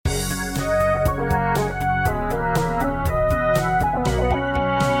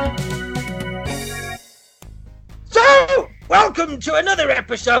Welcome to another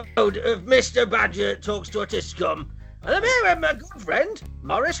episode of Mr. Badger Talks to a Scum. And I'm here with my good friend,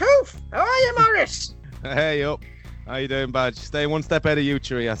 Maurice Hoof. How are you, Maurice? Hey up. How you doing, Badge? Staying one step ahead of you,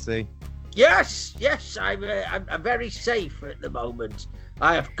 Tree, I see. Yes, I'm very safe at the moment.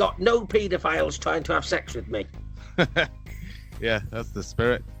 I have got no paedophiles trying to have sex with me. Yeah, that's the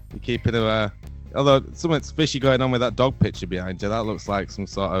spirit. You're keeping although something's fishy going on with that dog picture behind you. That looks like some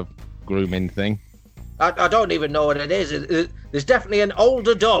sort of grooming thing. I don't even know what it is. There's definitely an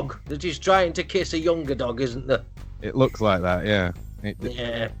older dog that is trying to kiss a younger dog, isn't there? It looks like that, yeah.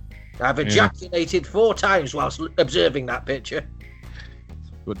 Yeah. I've ejaculated 4 times whilst observing that picture.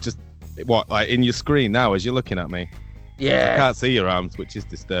 But just, what, like in your screen now as you're looking at me? Yeah. I can't see your arms, which is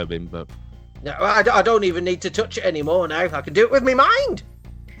disturbing, but... No, I don't even need to touch it anymore now. I can do it with my mind.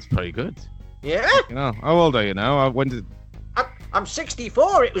 It's pretty good. Yeah. You know, how old are you now? When did... I'm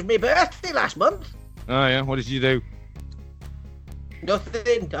 64. It was my birthday last month. Oh, yeah? What did you do?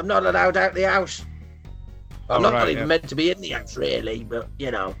 Nothing. I'm not allowed out the house. I'm not even meant to be in the house, really, but, you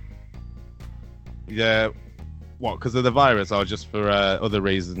know. Yeah. What, because of the virus or just for other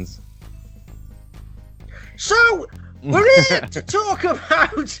reasons? So, we're here to talk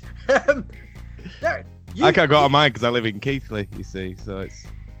about... I can't go out of mine because I live in Keighley, you see, so it's...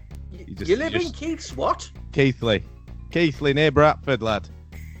 You live in Keith's what? Keighley. Keighley, near Bradford, lad.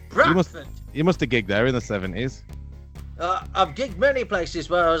 Bradford? You must have gigged there in the 70s. I've gigged many places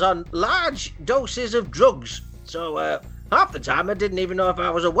where I was on large doses of drugs. So half the time I didn't even know if I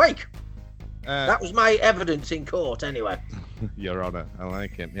was awake. That was my evidence in court anyway. Your Honour, I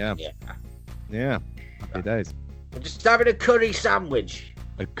like it, yeah. Yeah. Happy days. I'm just having a curry sandwich.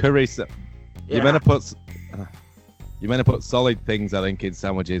 A curry Yeah. You meant to put solid things, I think, in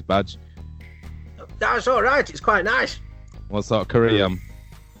sandwiches, Badge. That's all right. It's quite nice. What sort of curry?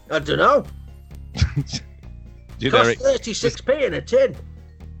 I don't know. You Cost 36p in a tin.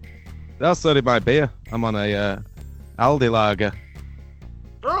 That's sort of my beer. I'm on a Aldi lager.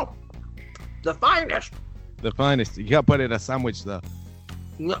 Oh, the finest. The finest. You can't put it in a sandwich, though.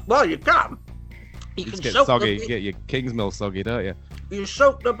 Well, you can. You Just can get soak soggy. You get your Kingsmill soggy, don't you? You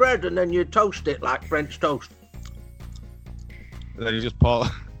soak the bread and then you toast it like French toast. And then you just pour.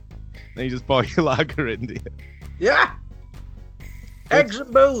 Then you just pour your lager in, do you? Yeah. Eggs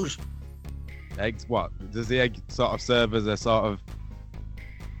and booze. Eggs? What? Does the egg sort of serve as a sort of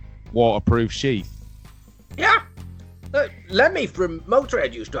waterproof sheath? Yeah. Lemmy from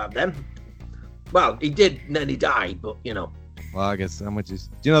Motorhead used to have them. Well, he did, and then he died, but, you know. Well, I guess sandwiches.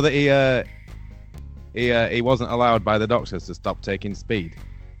 Do you know that he wasn't allowed by the doctors to stop taking speed?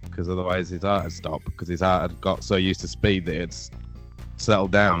 Because otherwise his heart had stopped. Because his heart had got so used to speed that it's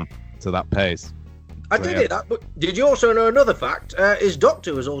settled down to that pace. I did hear that, but did you also know another fact? His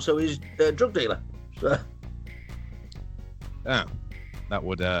doctor was also his drug dealer. So. Yeah, that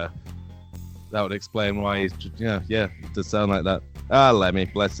would explain why he's... Yeah, it does sound like that. Ah, Lemmy,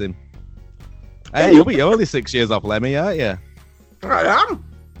 bless him. Hey, you're only 6 years off Lemmy, aren't you? I am.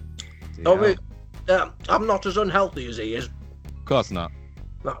 Yeah. I'm not as unhealthy as he is. Of course not.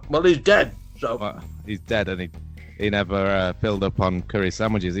 Well, he's dead, so... Well, he's dead and he never filled up on curry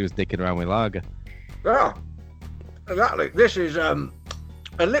sandwiches. He was dicking around with lager. Yeah, exactly. This is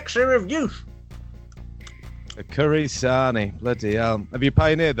elixir of youth. A curry sarnie, bloody hell. Have you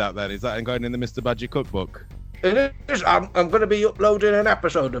pioneered that then? Is that going in the Mr. Badger cookbook? It is. I'm going to be uploading an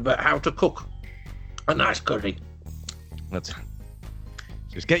episode about how to cook a nice curry.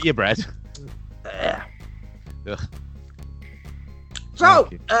 Just get your bread. Yeah. Ugh. So,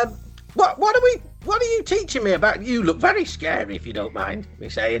 what are you teaching me about? You look very scary, if you don't mind me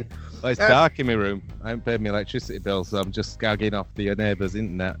saying. Well, it's dark in my room. I haven't paid my electricity bill, so I'm just skagging off the neighbour's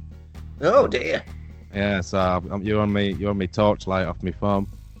internet. Oh dear. Yeah, so you're on me torchlight off my phone.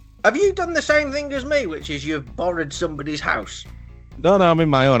 Have you done the same thing as me, which is you've borrowed somebody's house? No, I'm in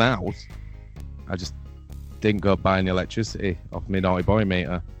my own house. I just didn't go buying electricity off my naughty boy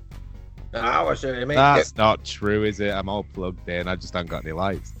meter. Oh, I see what you mean. That's not true, is it? I'm all plugged in. I just haven't got any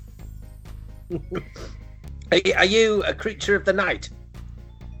lights. Are you a creature of the night?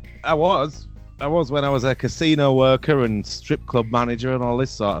 I was when I was a casino worker and strip club manager and all this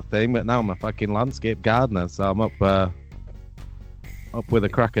sort of thing, but now I'm a fucking landscape gardener, so I'm up with a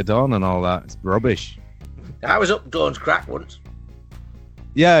crack of dawn and all that. It's rubbish. I was up Dawn's crack once.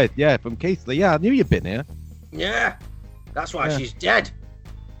 Yeah, from Keighley. Yeah, I knew you'd been here. Yeah, that's why she's dead.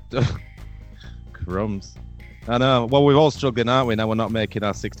 Crumbs. I know. Well, we're all struggling, aren't we? Now we're not making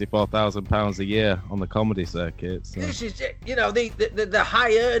our £64,000 a year on the comedy circuit. So. This is it. You know, the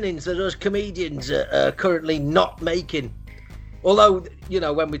high earnings that us comedians are currently not making. Although, you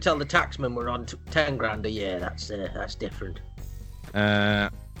know, when we tell the taxman we're on 10 grand a year, that's different.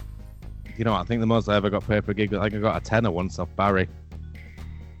 You know, I think the most I ever got paid for a gig, I think I got a tenner once off Barry.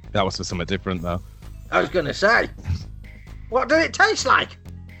 That was for something different, though. I was going to say, what did it taste like?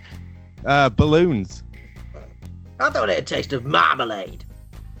 Balloons. I thought it had taste of marmalade.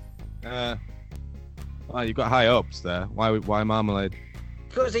 Well, you've got high hopes there. Why marmalade?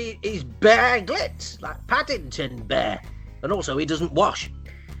 Because he's Bear Glitz, like Paddington Bear. And also, he doesn't wash.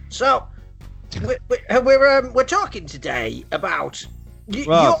 So, we're talking today about...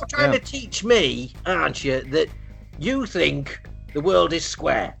 you're trying to teach me, aren't you, that you think the world is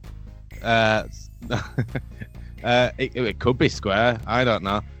square? It could be square. I don't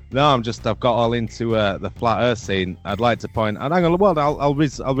know. No, I've got all into the flat Earth scene. I'd like to point, and I'll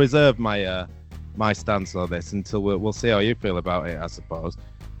reserve my stance on this until we'll see how you feel about it, I suppose.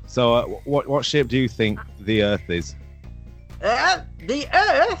 So, what shape do you think the Earth is? The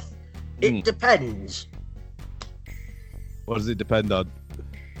Earth? It depends. What does it depend on?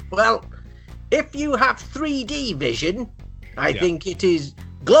 Well, if you have 3D vision, I think it is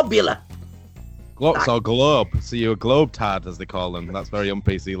globular. So globe. So you're a globe-tard, as they call them. That's very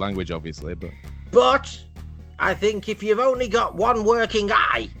un-PC language, obviously. But I think if you've only got one working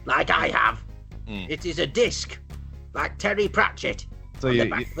eye, like I have, it is a disc, like Terry Pratchett on the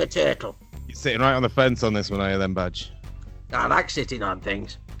back of a turtle. You're sitting right on the fence on this one, are you, then, Badge? I like sitting on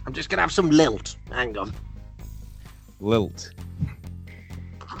things. I'm just going to have some lilt. Hang on. Lilt.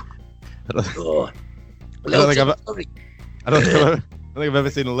 I don't think I've ever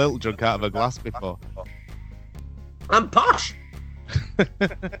seen a lilt drunk out of a glass before. I'm posh.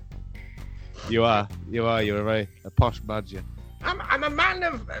 You're a posh badger. I'm a man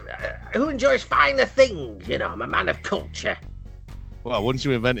of who enjoys finer things. You know, I'm a man of culture. Well, once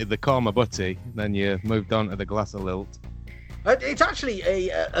you invented the Korma butty, then you moved on to the glass of lilt. It's actually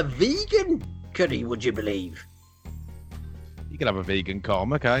a vegan curry. Would you believe? You can have a vegan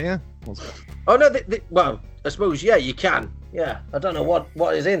korma, can't you? Oh no! Well, I suppose you can. Yeah, I don't know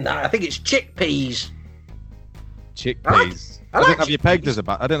what is in that. I think it's chickpeas. Chickpeas. I didn't have you pegged as I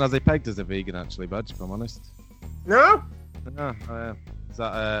didn't have you pegged as a vegan, actually, Badge. If I'm honest. No. No. Is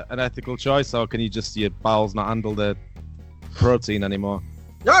that an ethical choice, or can you just your bowels not handle the protein anymore?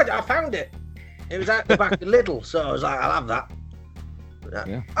 No, I found it. It was out the back of Lidl, so I was like, I'll have that.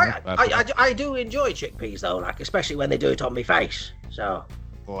 Yeah. I do enjoy chickpeas though, like especially when they do it on my face. So.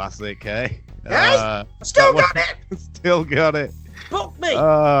 Classic, eh? Hey, still got it. Still got it. Book me.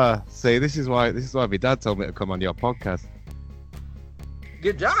 See, this is why my dad told me to come on your podcast.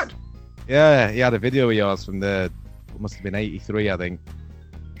 Good dad. Yeah, he had a video of yours from must have been '83, I think.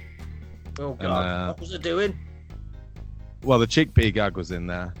 Oh God, what was it doing? Well, the chickpea gag was in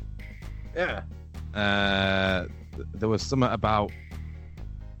there. Yeah. There was something about.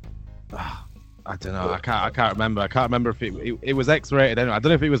 I don't know. I can't remember. I can't remember if it was X-rated. Anyway, I don't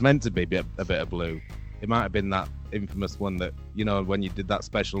know if it was meant to be a bit of blue. It might have been that infamous one that when you did that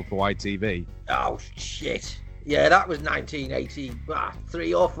special for YTV. Oh shit! Yeah, that was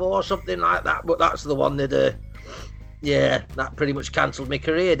 1983 or 4, something like that. But that's the one that, that pretty much cancelled my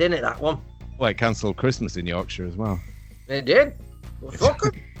career, didn't it? That one. Well, it cancelled Christmas in Yorkshire as well. It did. Well, fuck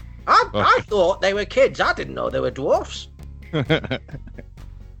them. I thought they were kids. I didn't know they were dwarfs.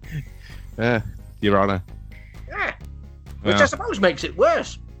 Your Honour. Yeah. Which I suppose makes it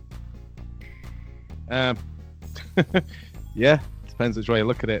worse. Yeah, depends which way you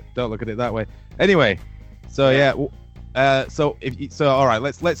look at it. Don't look at it that way. Anyway, so all right,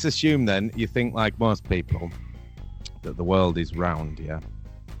 let's assume then you think like most people that the world is round, yeah,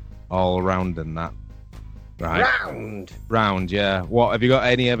 all round and that, right? Round, yeah. What have you got?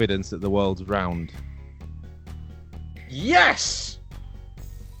 Any evidence that the world's round? Yes.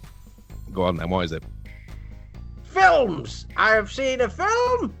 Go on then. What is it? Films. I have seen a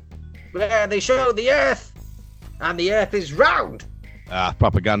film where they show the Earth, and the Earth is round.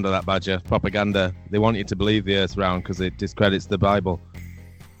 Propaganda, that Badger. Propaganda. They want you to believe the Earth's round because it discredits the Bible.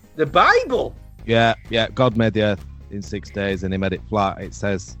 The Bible? Yeah. God made the Earth in 6 days and he made it flat. It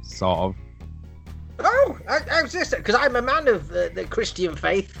says, sort of. Oh, how's this? Because I'm a man of the Christian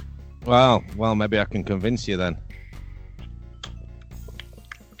faith. Well, maybe I can convince you then.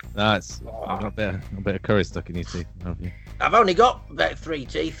 That's a bit of curry stuck in your teeth, haven't you? I've only got about 3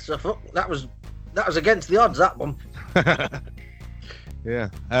 teeth, so that was against the odds, that one. Yeah.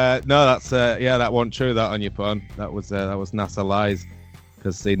 No, that's that wasn't true. That on your phone. That was NASA lies,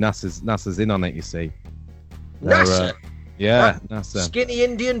 because see, NASA's in on it. You see. NASA. NASA. Skinny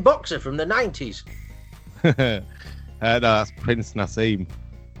Indian boxer from the 90s. No, that's Prince Nassim.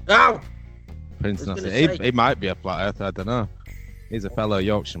 Oh. Prince Nassim. He might be a flat earther. I don't know. He's a fellow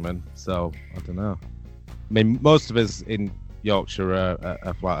Yorkshireman, so I don't know. I mean, most of us in Yorkshire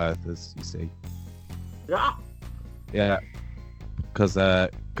are flat earthers. You see. Yeah. Yeah.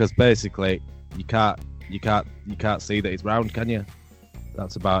 Because basically you can't see that it's round, can you?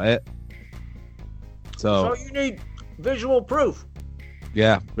 That's about it. So you need visual proof.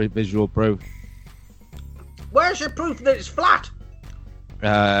 Yeah, visual proof. Where's your proof that it's flat?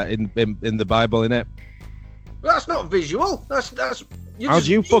 In the Bible, innit? That's not visual. That's. How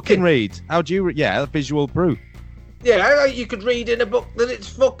do you fucking read? How do you? Yeah, visual proof. Yeah, you could read in a book that it's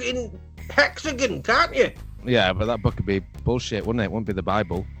fucking hexagon, can't you? Yeah, but that book would be bullshit, wouldn't it? It wouldn't be the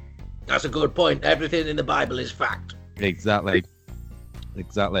Bible. That's a good point. Everything in the Bible is fact. Exactly.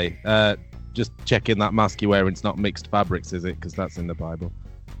 Just checking that mask you're wearing, it's not mixed fabrics, is it? Because that's in the Bible.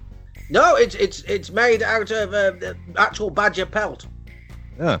 No, it's made out of actual badger pelt.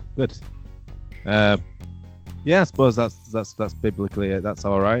 Oh, good. Yeah, I suppose that's biblically that's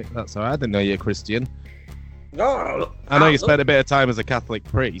all right. That's all right. I didn't know you're a Christian. No, I know you spent a bit of time as a Catholic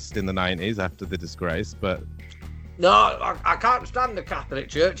priest in the 90s after the disgrace, but no, I can't stand the Catholic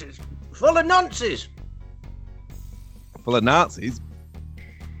Church. It's full of nonsense. Full of Nazis.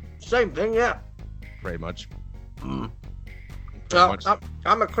 Same thing, yeah. Pretty much. So,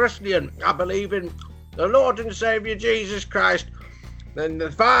 I'm a Christian. I believe in the Lord and Saviour Jesus Christ, and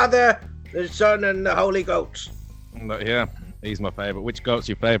the Father, the Son, and the Holy Ghost. Yeah, he's my favourite. Which goat's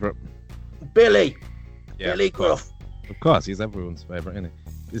your favourite? Billy. Yeah, Billy Gruff. Of course, he's everyone's favourite, isn't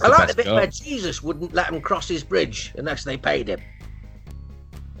he? I like the bit where Jesus wouldn't let him cross his bridge unless they paid him.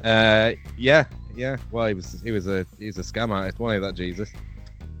 Yeah. Well, he was a scam artist, wasn't he, that Jesus?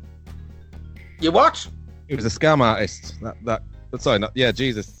 You what? He was a scam artist.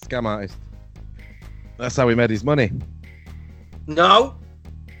 Jesus, scam artist. That's how he made his money. No.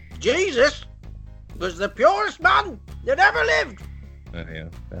 Jesus was the purest man that ever lived. Yeah,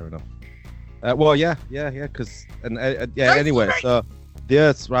 fair enough. Well, yeah, because anyway, sorry. So the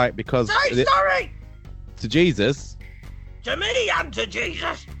Earth's right because sorry to Jesus. To me and to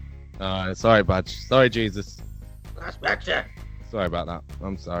Jesus. Sorry, Badge. Sorry, Jesus. That's better. Sorry about that.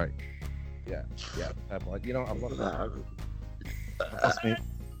 I'm sorry. Yeah. Fair point. You know, I've lost me.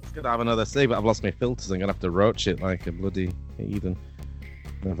 It's gonna have another C, but I've lost my filters. I'm gonna have to roach it like a bloody heathen.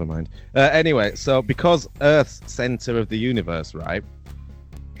 Never mind. Anyway, so because Earth's center of the universe, right?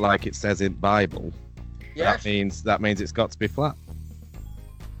 Like it says in Bible, yes. that means it's got to be flat.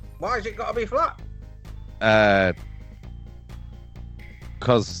 Why has it got to be flat?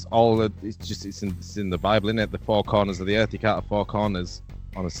 Because it's in the Bible, isn't it? The four corners of the earth. You can't have four corners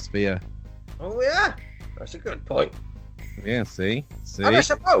on a sphere. Oh yeah, that's a good point. Yeah, see. And I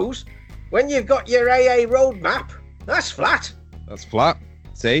suppose when you've got your AA roadmap, that's flat. That's flat.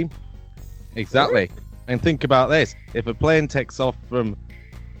 See, exactly. And think about this: if a plane takes off from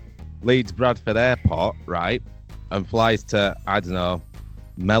Leeds Bradford Airport, right, and flies to, I don't know,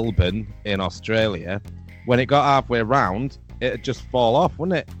 Melbourne in Australia, when it got halfway round, it'd just fall off,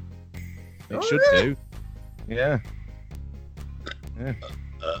 wouldn't it? It should do. Yeah.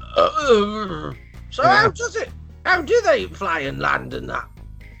 So how does it? How do they fly and land and that?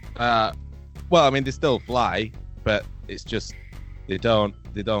 Well, I mean, they still fly, but it's just they don't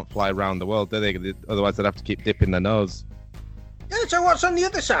fly around the world, do they? Otherwise, they'd have to keep dipping their nose. Yeah, so what's on the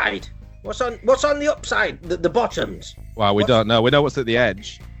other side? What's on the upside? The bottoms? Well, we don't know. We know what's at the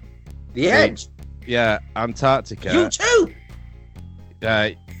edge. The edge? Yeah, Antarctica. You too?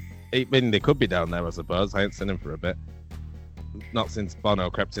 I mean, they could be down there, I suppose. I ain't seen them for a bit. Not since Bono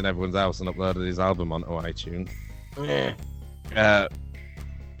crept in everyone's house and uploaded his album onto iTunes. Yeah.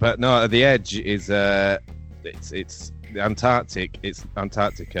 But no, the edge is it's the Antarctic. It's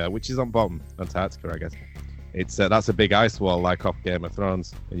Antarctica, which is on bottom. Antarctica, I guess. It's that's a big ice wall, like off Game of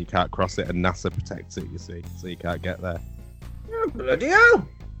Thrones, and you can't cross it, and NASA protects it. You see, so you can't get there. Oh, bloody hell!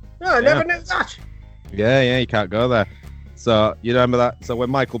 No, I never knew that. Yeah, you can't go there. So you remember that? So when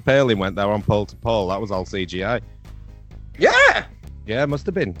Michael Palin went there on pole to pole, that was all CGI. Yeah. Yeah, it must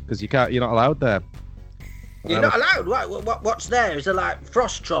have been because you're not allowed there. You're not allowed. What's there? Is there like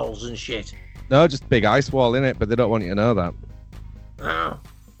frost trolls and shit? No, just big ice wall in it, but they don't want you to know that. Oh,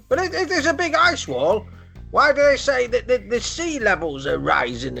 but if there's a big ice wall, why do they say that the sea levels are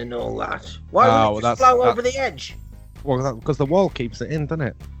rising and all that? Why would it just flow over the edge? Well, because the wall keeps it in, doesn't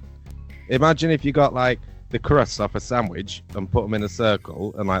it? Imagine if you got like the crusts off a sandwich and put them in a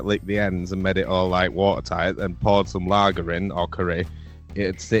circle and like licked the ends and made it all like watertight and poured some lager in or curry,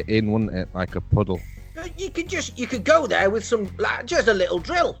 it'd sit in, wouldn't it, like a puddle? You could go there with some just a little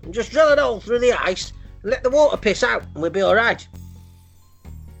drill and just drill it all through the ice and let the water piss out and we'll be all right.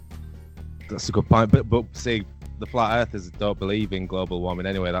 That's a good point, but see, the flat earthers don't believe in global warming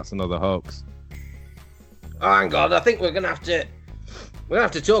anyway. That's another hoax. Oh, hang on. I think we're gonna have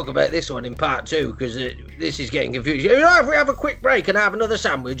to talk about this one in part 2 because this is getting confusing. You know, if we have a quick break and have another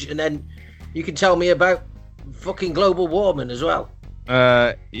sandwich, and then you can tell me about fucking global warming as well.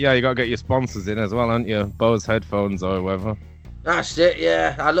 Yeah, you gotta get your sponsors in as well, aren't you? Bose headphones or whatever. That's it.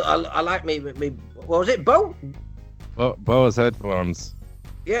 Yeah, I like me. What was it, Bo? Bose headphones.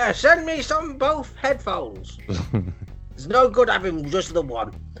 Yeah, send me some both headphones. It's no good having just the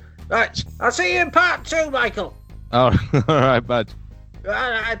one. Right, I'll see you in part 2, Michael. Oh, all right, bud. All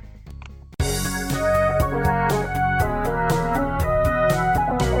right.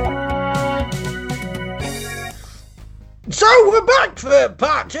 So we're back for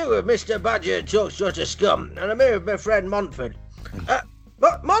part 2 of Mr. Badger Talks to Utter Scum, and I'm here with my friend Montford.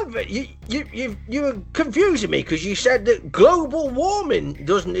 But Montford, you were confusing me because you said that global warming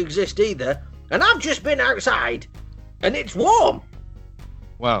doesn't exist either, and I've just been outside, and it's warm.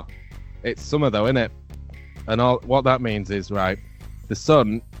 Well, it's summer though, isn't it? And all what that means is, right, the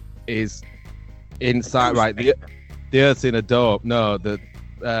sun is inside, right? The Earth's in a dome. No, the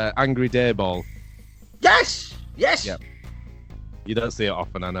angry day ball. Yes. Yep. You don't see it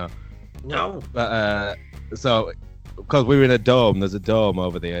often, I know. No. But so, because we're in a dome, there's a dome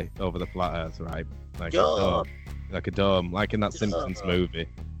over the flat Earth, right? Like a dome, like in that Simpsons movie.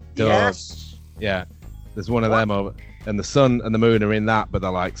 Dome. Yes. Yeah. There's one of them over, and the sun and the moon are in that, but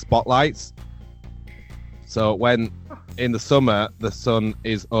they're like spotlights. So when in the summer the sun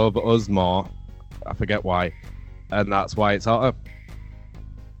is over us more, I forget why, and that's why it's hotter.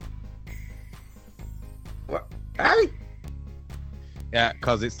 What? Hey? Yeah,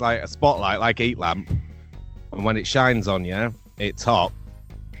 because it's like a spotlight, like a heat lamp, and when it shines on you, it's hot.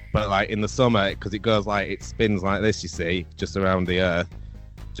 But like in the summer, because it goes like it spins like this, you see, just around the Earth,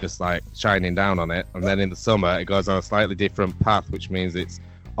 just like shining down on it, and then in the summer it goes on a slightly different path, which means it's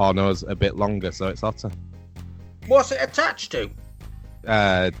on us a bit longer, so it's hotter. What's it attached to?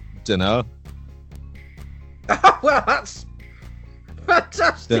 Dunno. Well, that's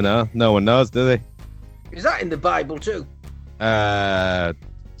fantastic. Dunno. No one knows, do they? Is that in the Bible too? Yeah.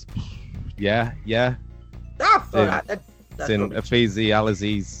 Oh, all right then. It's in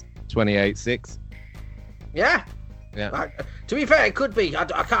Ecclesiastes 28:6. Yeah. Yeah. To be fair, it could be. I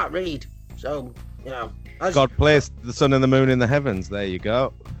can't read, so you know. God placed the sun and the moon in the heavens. There you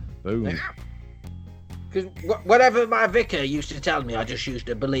go. Boom. Yeah. Because whatever my vicar used to tell me, I just used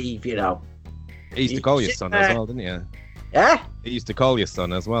to believe, you know. He used to call you son as well, didn't he? Yeah? He used to call you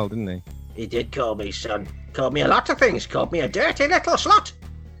son as well, didn't he? He did call me son. Called me a lot of things. Called me a dirty little slut.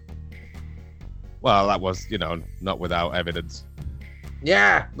 Well, that was, not without evidence.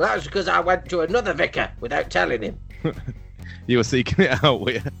 Yeah, well, that was because I went to another vicar without telling him. You were seeking it out,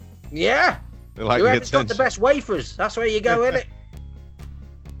 were you? Yeah. Like Whoever's got the best wafers, that's where you go, innit?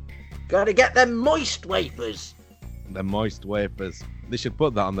 Gotta get them moist wafers. The moist wafers. They should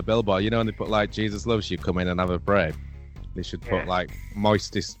put that on the billboard. And they put like Jesus loves you, come in and have a pray. They should put like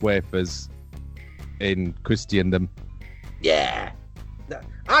moistest wafers in Christendom. Yeah.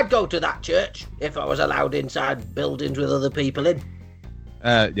 I'd go to that church if I was allowed inside buildings with other people in.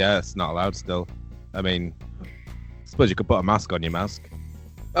 Yeah, it's not allowed still. I mean, I suppose you could put a mask on your mask.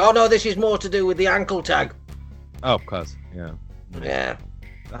 Oh no, this is more to do with the ankle tag. Oh, of course, yeah. Yeah.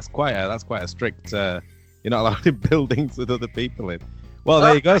 That's quite a strict. You're not allowed in buildings with other people in. Well,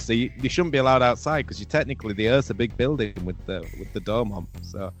 there you go. So you shouldn't be allowed outside because technically the Earth's a big building with the dome on.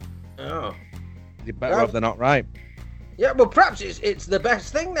 So you're better off they're not right. Yeah, well, perhaps it's the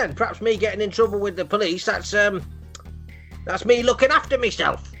best thing then. Perhaps me getting in trouble with the police. That's me looking after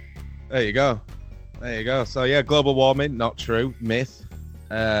myself. There you go. So yeah, global warming, not true. Myth.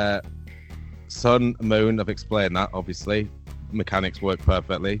 Sun, moon. I've explained that. Obviously, mechanics work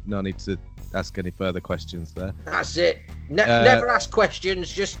perfectly. No need to ask any further questions there. That's it. Never ask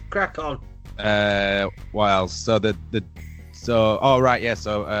questions. Just crack on. What else? So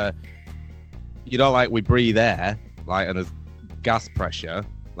So you know, like we breathe air, like, and there's gas pressure,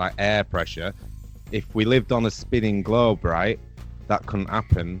 like air pressure. If we lived on a spinning globe, right, that couldn't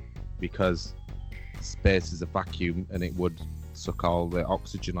happen because space is a vacuum and it would suck all the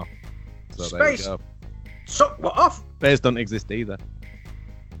oxygen off. So space there you go. Suck what off? Space don't exist either.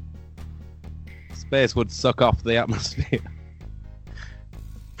 Space would suck off the atmosphere.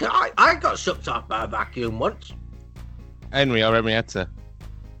 I got sucked off by a vacuum once. Henry or Henrietta?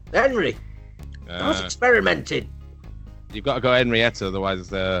 Henry. I was experimenting. You've got to go Henrietta, otherwise,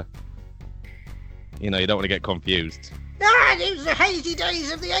 you don't want to get confused. Ah, it was the hazy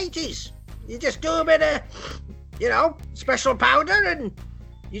days of the 80s. You just do a bit of, special powder, and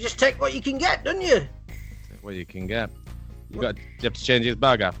you just take what you can get, don't you? Take what you can get. You have to change his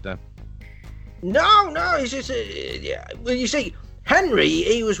bag after. No, he's just yeah. Well, you see, Henry,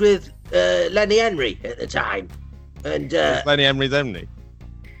 he was with Lenny Henry at the time, and It was Lenny Henry's Henry.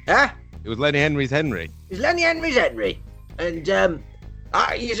 huh? It was Lenny Henry's Henry. It's Lenny Henry's Henry, and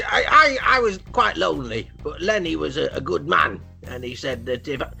I was quite lonely, but Lenny was a good man, and he said that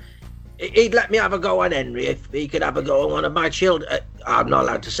if he'd let me have a go on Henry if he could have a go on one of my children. I'm not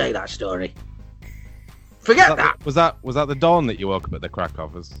allowed to say that story. Forget that. Was that the dawn that you woke up at the crack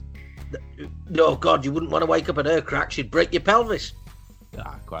of us? No, God, you wouldn't want to wake up at her crack. She'd break your pelvis.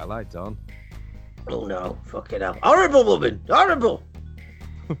 Ah, quite like dawn. Oh no, fucking hell. Horrible woman, horrible.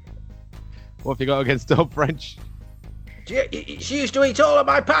 What have you got against Dawn French? She used to eat all of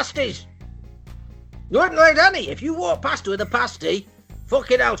my pasties. You wouldn't let any. If you walk past her with a pasty,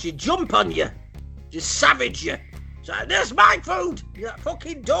 fucking hell, she'd jump on you. Just savage you. So, that's my food. That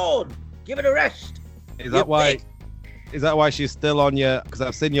fucking Dawn. Give it a rest. Is that why? Is that why she's still on your? Because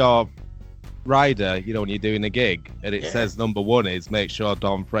I've seen your rider. You know when you're doing a gig, and it says number 1 is make sure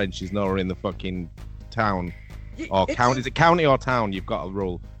Dawn French is nowhere in the fucking town or county. Is it county or town? You've got a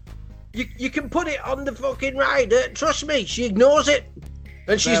rule. You can put it on the fucking rider. Trust me, she ignores it,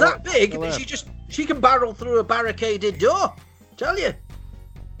 and she's that big that she can barrel through a barricaded door. Tell you.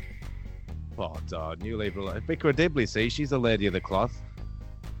 Oh, Dawn, you leave her alone. Vicar Dibley, see, she's a lady of the cloth.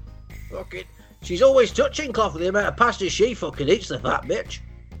 Fucking, she's always touching cloth with the amount of pasty she fucking eats, the fat bitch.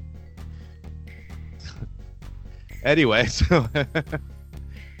 Anyway, so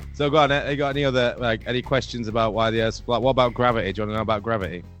go on. You got any other any questions about why the Earth's flat? What about gravity? Do you want to know about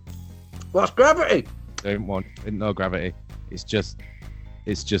gravity? What's gravity? Didn't know gravity. It's just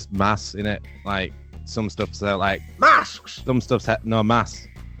mass in it. Like some stuff's like masks. Some stuff's no mass.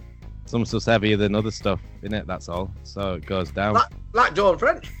 Some stuff's heavier than other stuff in it. That's all. So it goes down. Like Dawn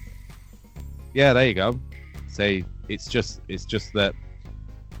French. Yeah, there you go. See, it's just that,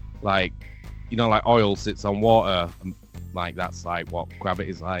 like, you know, like oil sits on water. Like that's like what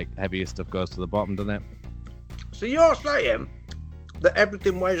gravity's like. Heavier stuff goes to the bottom, doesn't it? So you're saying that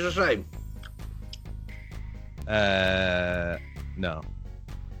everything weighs the same? No.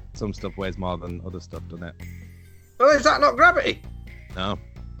 Some stuff weighs more than other stuff, doesn't it? Well, is that not gravity? No.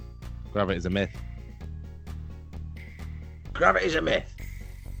 Gravity's a myth. Gravity's a myth?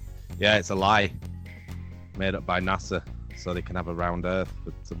 Yeah, it's a lie. Made up by NASA so they can have a round Earth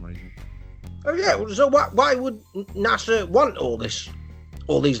for some reason. Oh yeah, so why would NASA want all these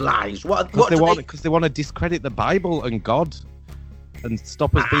lies? Because they want to discredit the Bible and God and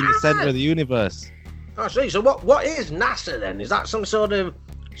stop us being the centre of the universe. I see. So what is NASA then? Is that some sort of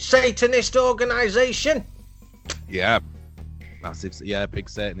Satanist organisation? Yeah. Massive, yeah, big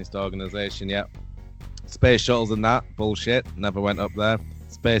Satanist organisation, yeah. Space shuttles and that, bullshit, never went up there.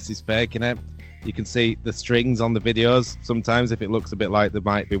 Space is fake, innit? You can see the strings on the videos sometimes if it looks a bit like there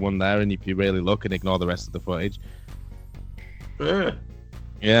might be one there, and if you really look and ignore the rest of the footage.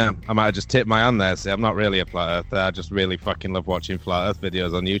 Yeah, I might have just tipped my hand there. See, I'm not really a flat earther. I just really fucking love watching flat earth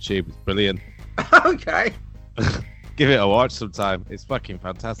videos on YouTube. It's brilliant. Okay. Give it a watch sometime. It's fucking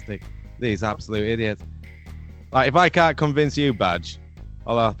fantastic. These absolute idiots. Like, if I can't convince you, Badge,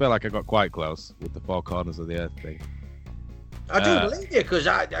 although I feel like I got quite close with the 4 corners of the earth thing. I do believe you, because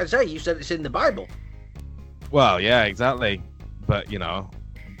I say you said it's in the Bible. Well, yeah, exactly. But, you know,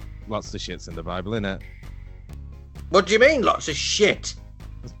 lots of shit's in the Bible, innit? What do you mean, lots of shit?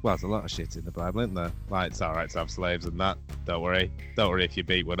 Well, there's a lot of shit in the Bible, isn't there? Like, it's alright to have slaves and that. Don't worry. Don't worry if you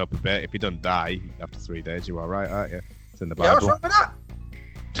beat one up a bit. If you don't die after 3 days, you're alright, aren't you? It's in the Bible. Yeah, what's wrong with that?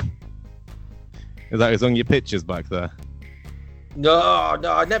 Is that who's on your pictures back there? No,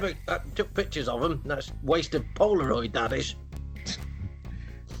 I never took pictures of them. That's waste of Polaroid, that is.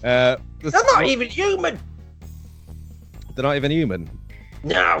 They're not even human. They're not even human?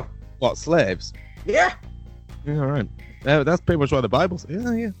 No. What, slaves? Yeah. Yeah, all right. That's pretty much what the Bible says.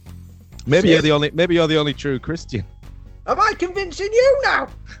 Yeah. Maybe you're the only true Christian. Am I convincing you now?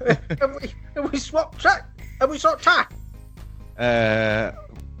 have we swapped track? Have we swapped tack?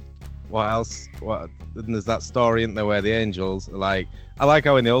 What else? And there's that story, isn't there, where the angels are like, I like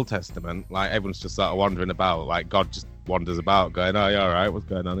how in the Old Testament, like everyone's just sort of wandering about, like God just wanders about going, oh, yeah, all right, what's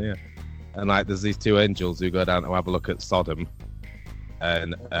going on here? And like there's these 2 angels who go down to have a look at Sodom.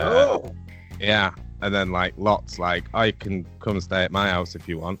 And yeah, and then like Lot's like, I can come and stay at my house if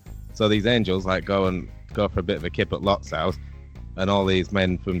you want. So these angels like go for a bit of a kip at Lot's house, and all these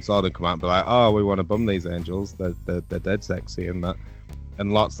men from Sodom come out and be like, oh, we want to bum these angels, they're dead sexy and that.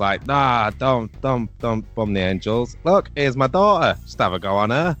 And Lot's like, nah, don't bum the angels. Look, here's my daughter. Just have a go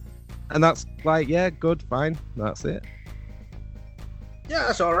on her. And that's like, yeah, good, fine. That's it. Yeah,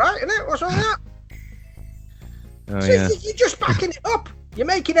 that's all right, isn't it? What's wrong with that? Oh, See, yeah. you're just backing it up. You're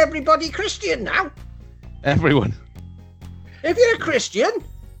making everybody Christian now. Everyone. If you're a Christian,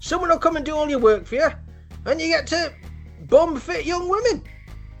 someone will come and do all your work for you, and you get to bum fit young women.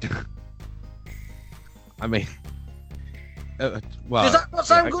 I mean, well, does that not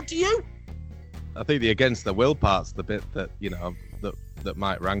sound good to you? I think the against the will part's the bit that that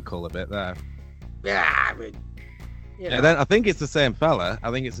might rankle a bit there. Yeah, I mean, And then I think it's the same fella.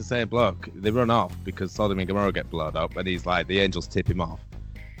 I think it's the same bloke. They run off because Sodom and Gomorrah get blown up, and he's like, the angels tip him off.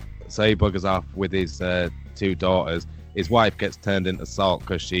 So he buggers off with his 2 daughters. His wife gets turned into salt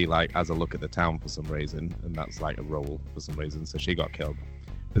because she like has a look at the town for some reason, and that's like a role for some reason. So she got killed.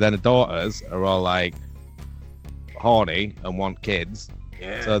 But then the daughters are all like horny and want kids,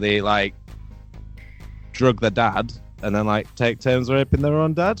 so they like drug their dad and then like take turns raping their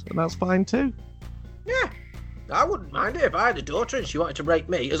own dad, and that's fine too. Yeah, I wouldn't mind it if I had a daughter and she wanted to rape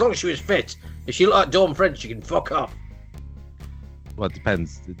me, as long as she was fit. If she looked like Dawn French, she can fuck off. Well, it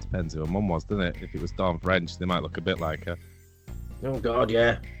depends. It depends who her mum was, doesn't it? If it was Dawn French, they might look a bit like her. Oh God,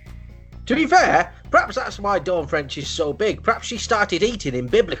 yeah. To be fair, perhaps that's why Dawn French is so big. Perhaps she started eating in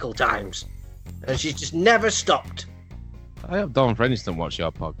biblical times, and she's just never stopped. I hope Dawn French doesn't watch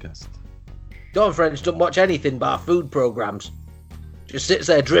your podcast. Dawn French doesn't watch anything but food programmes. Just sits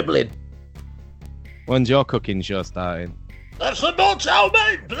there dribbling. When's your cooking show starting? That's the more chow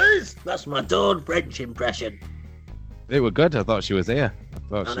mein, please. That's my Dawn French impression. They were good. I thought she was here.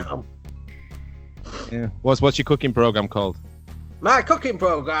 I know. Yeah. What's your cooking program called? My cooking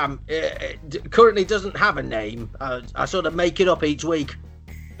program currently doesn't have a name. I sort of make it up each week.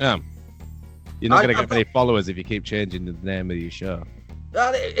 Yeah. You're not going to get many followers if you keep changing the name of your show.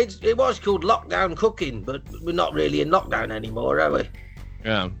 It was called Lockdown Cooking, but we're not really in lockdown anymore, are we?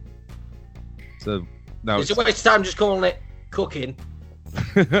 Yeah. So now it's a waste of time just calling it cooking.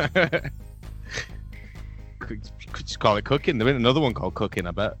 Could just call it cooking. There ain't another one called cooking,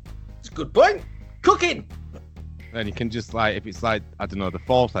 I bet. It's a good point. Cooking. And you can just like, if it's like, I don't know, the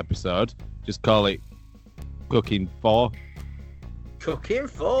 4th episode, just call it Cooking 4. Cooking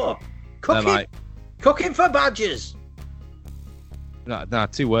 4. Cooking. Like, cooking for badgers. No,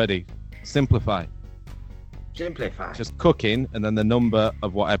 too wordy. Simplify. Simplify. Just cooking and then the number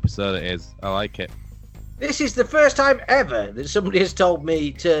of what episode it is. I like it. This is the first time ever that somebody has told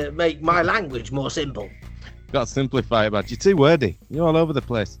me to make my language more simple. Got to simplify it, but you're too wordy. You're all over the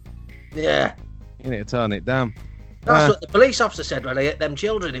place. Yeah. You need to tone it down. That's what the police officer said when I hit them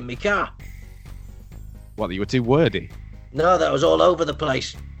children in my car. What, that you were too wordy? No, that was all over the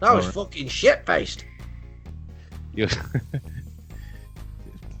place. I was fucking shit-faced.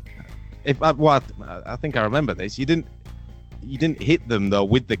 I think I remember this. You didn't hit them though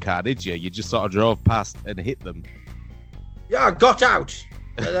with the car, did you? You just sort of drove past and hit them. Yeah, I got out.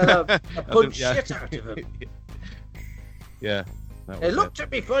 And then I punched shit out of them. Yeah. They looked at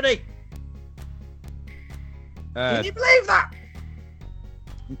me funny. Can you believe that?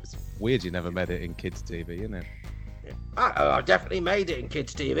 It's weird you never made it in kids' TV, isn't it? I definitely made it in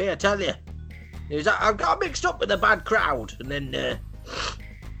kids' TV, I tell you. I got mixed up with a bad crowd, and then,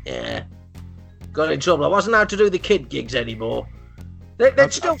 got in trouble. I wasn't allowed to do the kid gigs anymore.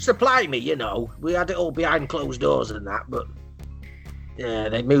 They'd still supply me, you know. We had it all behind closed doors and that, but yeah,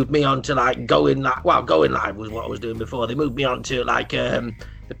 they moved me on to like Going Live was what I was doing before. They moved me on to like The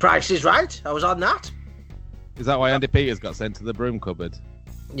Price is Right. I was on that. Is that why Andy Peters got sent to the broom cupboard?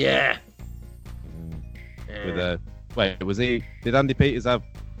 Yeah. Wait, was he? Did Andy Peters have?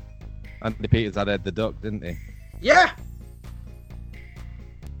 Andy Peters had Ed the Duck, didn't he? Yeah.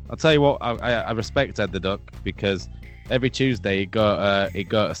 I'll tell you what, I respect Ed the Duck because every Tuesday he'd go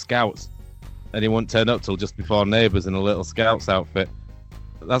to Scouts, and he wouldn't turn up till just before Neighbours in a little Scouts outfit.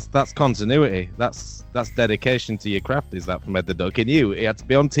 That's continuity. That's dedication to your craft. Is that from Ed the Duck? He knew he had to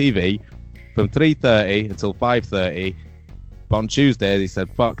be on TV from 3:30 until 5:30. But on Tuesday he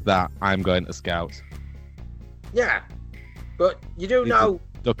said, "Fuck that! I'm going to Scouts." Yeah, but you do know,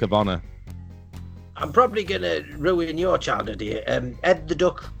 Duck of Honour. I'm probably going to ruin your childhood here. Ed the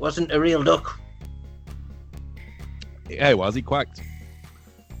Duck wasn't a real duck. Yeah, was he quacked?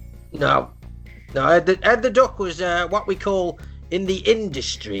 No, Ed the Duck was what we call in the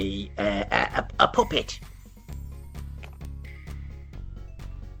industry a puppet.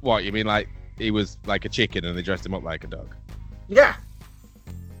 What, you mean like he was like a chicken and they dressed him up like a dog? Yeah.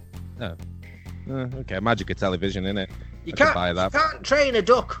 Oh. Okay, magic of television, innit? You can't train a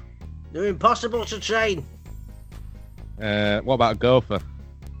duck. They're impossible to train. What about a gopher?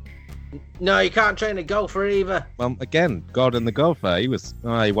 No, you can't train a gopher either. Well, again, Gordon the gopher. He was.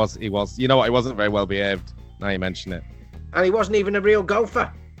 You know what? He wasn't very well behaved. Now you mention it. And he wasn't even a real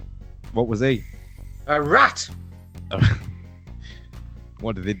gopher. What was he? A rat.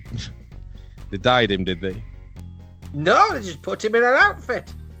 What did they? They dyed him, did they? No, they just put him in an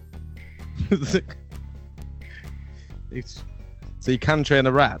outfit. So you can train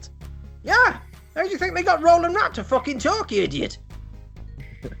a rat? Yeah. How do you think they got Roland Rat to fucking talk, you idiot?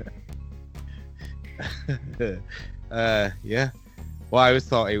 Yeah. Well, I always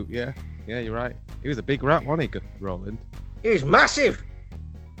thought yeah, you're right. He was a big rat, wasn't he, Roland? He was massive.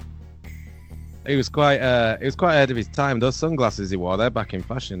 He was quite ahead of his time. Those sunglasses he wore, they're back in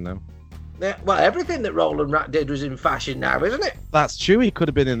fashion now. Yeah, well, everything that Roland Rat did was in fashion now, isn't it? That's true. He could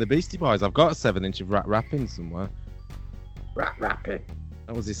have been in the Beastie Boys. I've got a 7-inch of Rat Rapping somewhere. Rat Rapping.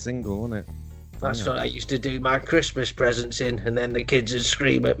 That was his single, wasn't it? That's what I used to do my Christmas presents in, and then the kids would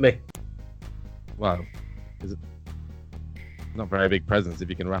scream at me. Well, is it not very big presents if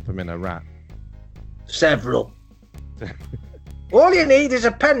you can wrap them in a rat? Several. All you need is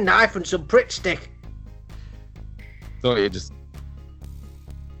a penknife and some Pritt stick. So you just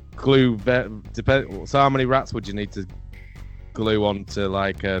glue. So how many rats would you need to glue onto,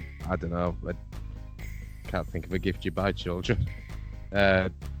 like I don't know. Can't think of a gift you buy children. A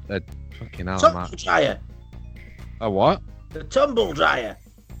fucking hell, Tumble dryer. A what? The tumble dryer.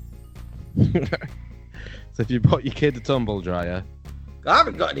 So if you bought your kid a tumble dryer. I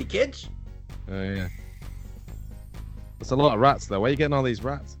haven't got any kids. Oh yeah. That's a lot of rats though. Where are you getting all these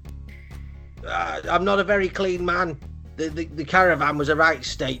rats? I'm not a very clean man. The caravan was a right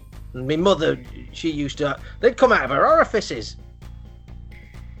state. And my mother, she used to... They'd come out of her orifices.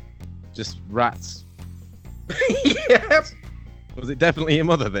 Just rats. Yeah. Was it definitely your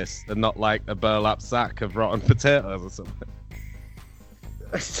mother, this? And not like a burlap sack of rotten potatoes or something?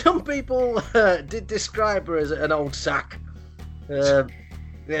 Some people did describe her as an old sack.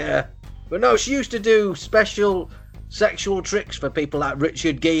 Yeah. But no, she used to do special sexual tricks for people like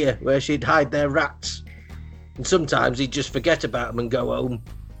Richard Gere, where she'd hide their rats. And sometimes he'd just forget about them and go home.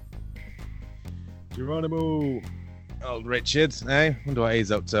 Geronimo! Old Richard, eh? Wonder what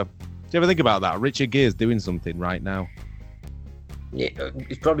he's up to. Do you ever think about that? Richard Gere's doing something right now. Yeah,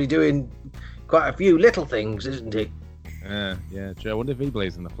 he's probably doing quite a few little things, isn't he? Yeah, true. I wonder if he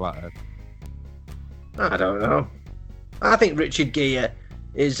believes in the flat earth. I don't know. I think Richard Gere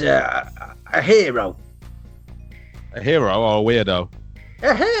is a hero. A hero or a weirdo?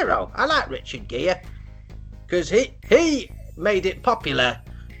 A hero. I like Richard Gere because he made it popular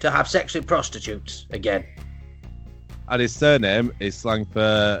to have sex with prostitutes again. And his surname is slang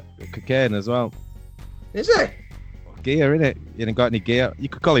for cocaine as well. Is it? Gear, innit? You ain't got any gear. You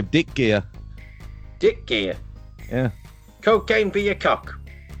could call him Dick Gear. Dick Gere. Yeah. Cocaine for your cock.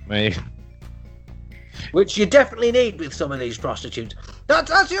 Me. Which you definitely need with some of these prostitutes.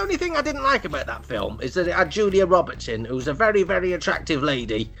 That's the only thing I didn't like about that film, is that it had Julia Roberts in, who's a very, very attractive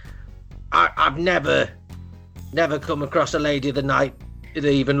lady. I've never come across a lady that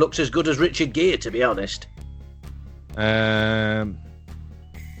even looks as good as Richard Gere, to be honest. You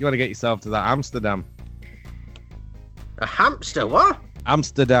want to get yourself to that Amsterdam. A hamster, what?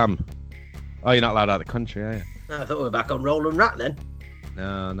 Amsterdam. Oh, you're not allowed out of the country, are you? I thought we were back on Roland Rat then.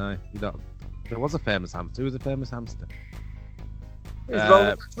 No, you don't. There was a famous hamster. Who was a famous hamster? It was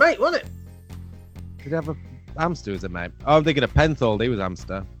Roland Rat's mate, wasn't it? Did he have a hamster as a mate? Oh, I'm thinking of Penfold. He was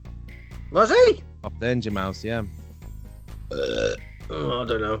hamster. Was he? Off Danger Mouse, yeah. I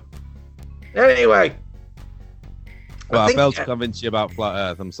don't know. Anyway. Well, I failed to convince you about flat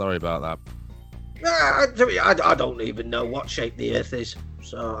Earth. I'm sorry about that. I don't even know what shape the Earth is,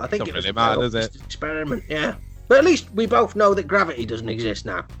 so I think Don't it was really matter, does it? an experiment. Yeah, but at least we both know that gravity doesn't exist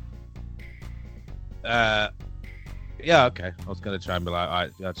now. Yeah, okay. I was going to try and be like, I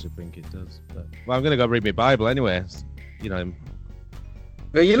actually think it does. But, well, I'm going to go read my Bible anyway. You know.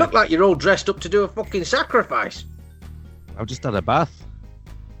 Well, you look like you're all dressed up to do a fucking sacrifice. I've just had a bath.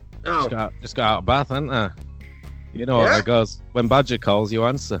 Oh. Just got out of bath, haven't I? You know how it goes. When Badger calls, you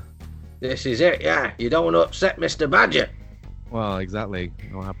answer. This is it, yeah. You don't want to upset Mr. Badger. Well, exactly.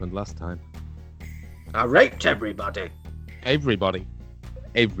 What happened last time? I raped everybody. Everybody.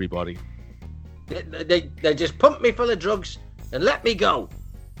 They just pumped me full of drugs and let me go.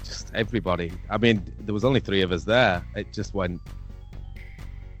 Just everybody. I mean, there was only 3 of us there. It just went...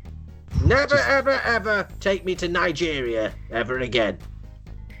 Never, ever take me to Nigeria ever again.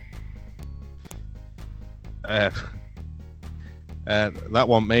 That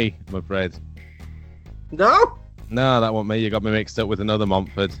wasn't me, I'm afraid. No? No, that wasn't me. You got me mixed up with another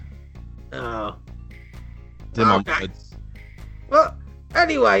Montford. Oh. Tim Montford. Well,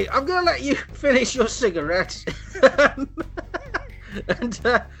 anyway, I'm going to let you finish your cigarette. And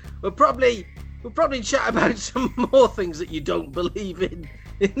we'll probably chat about some more things that you don't believe in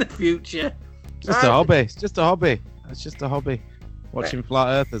the future. Just a hobby. It's just a hobby. It's just a hobby. Watching flat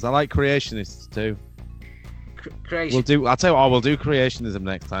earthers. I like creationists too. Creation. I'll tell you what. We'll do creationism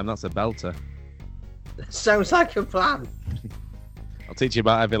next time. That's a belter. Sounds like a plan. I'll teach you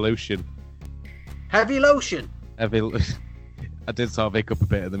about evolution. Heavy lotion. I did sort of hiccup a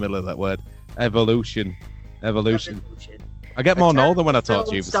bit in the middle of that word. Evolution. I get more northern when I talk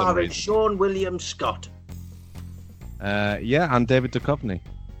to you for some reason. Sean William Scott. Yeah, and David Duchovny.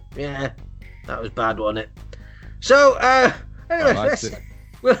 Yeah, that was bad, wasn't it? So, anyway,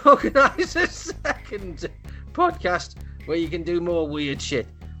 we'll organise a second podcast where you can do more weird shit.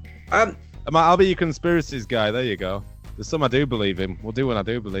 I'll be your conspiracies guy. There you go. There's some I do believe in. We'll do when I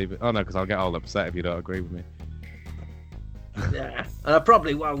do believe it. Oh no, because I'll get all upset if you don't agree with me. Yeah, and I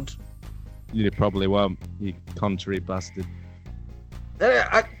probably won't. You probably won't, you contrary bastard.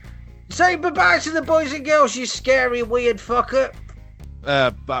 Say bye-bye to the boys and girls, you scary weird fucker.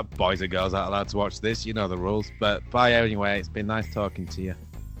 Boys and girls aren't allowed to watch this. You know the rules. But bye anyway. It's been nice talking to you.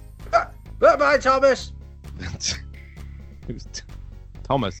 Bye-bye, Thomas. Thomas.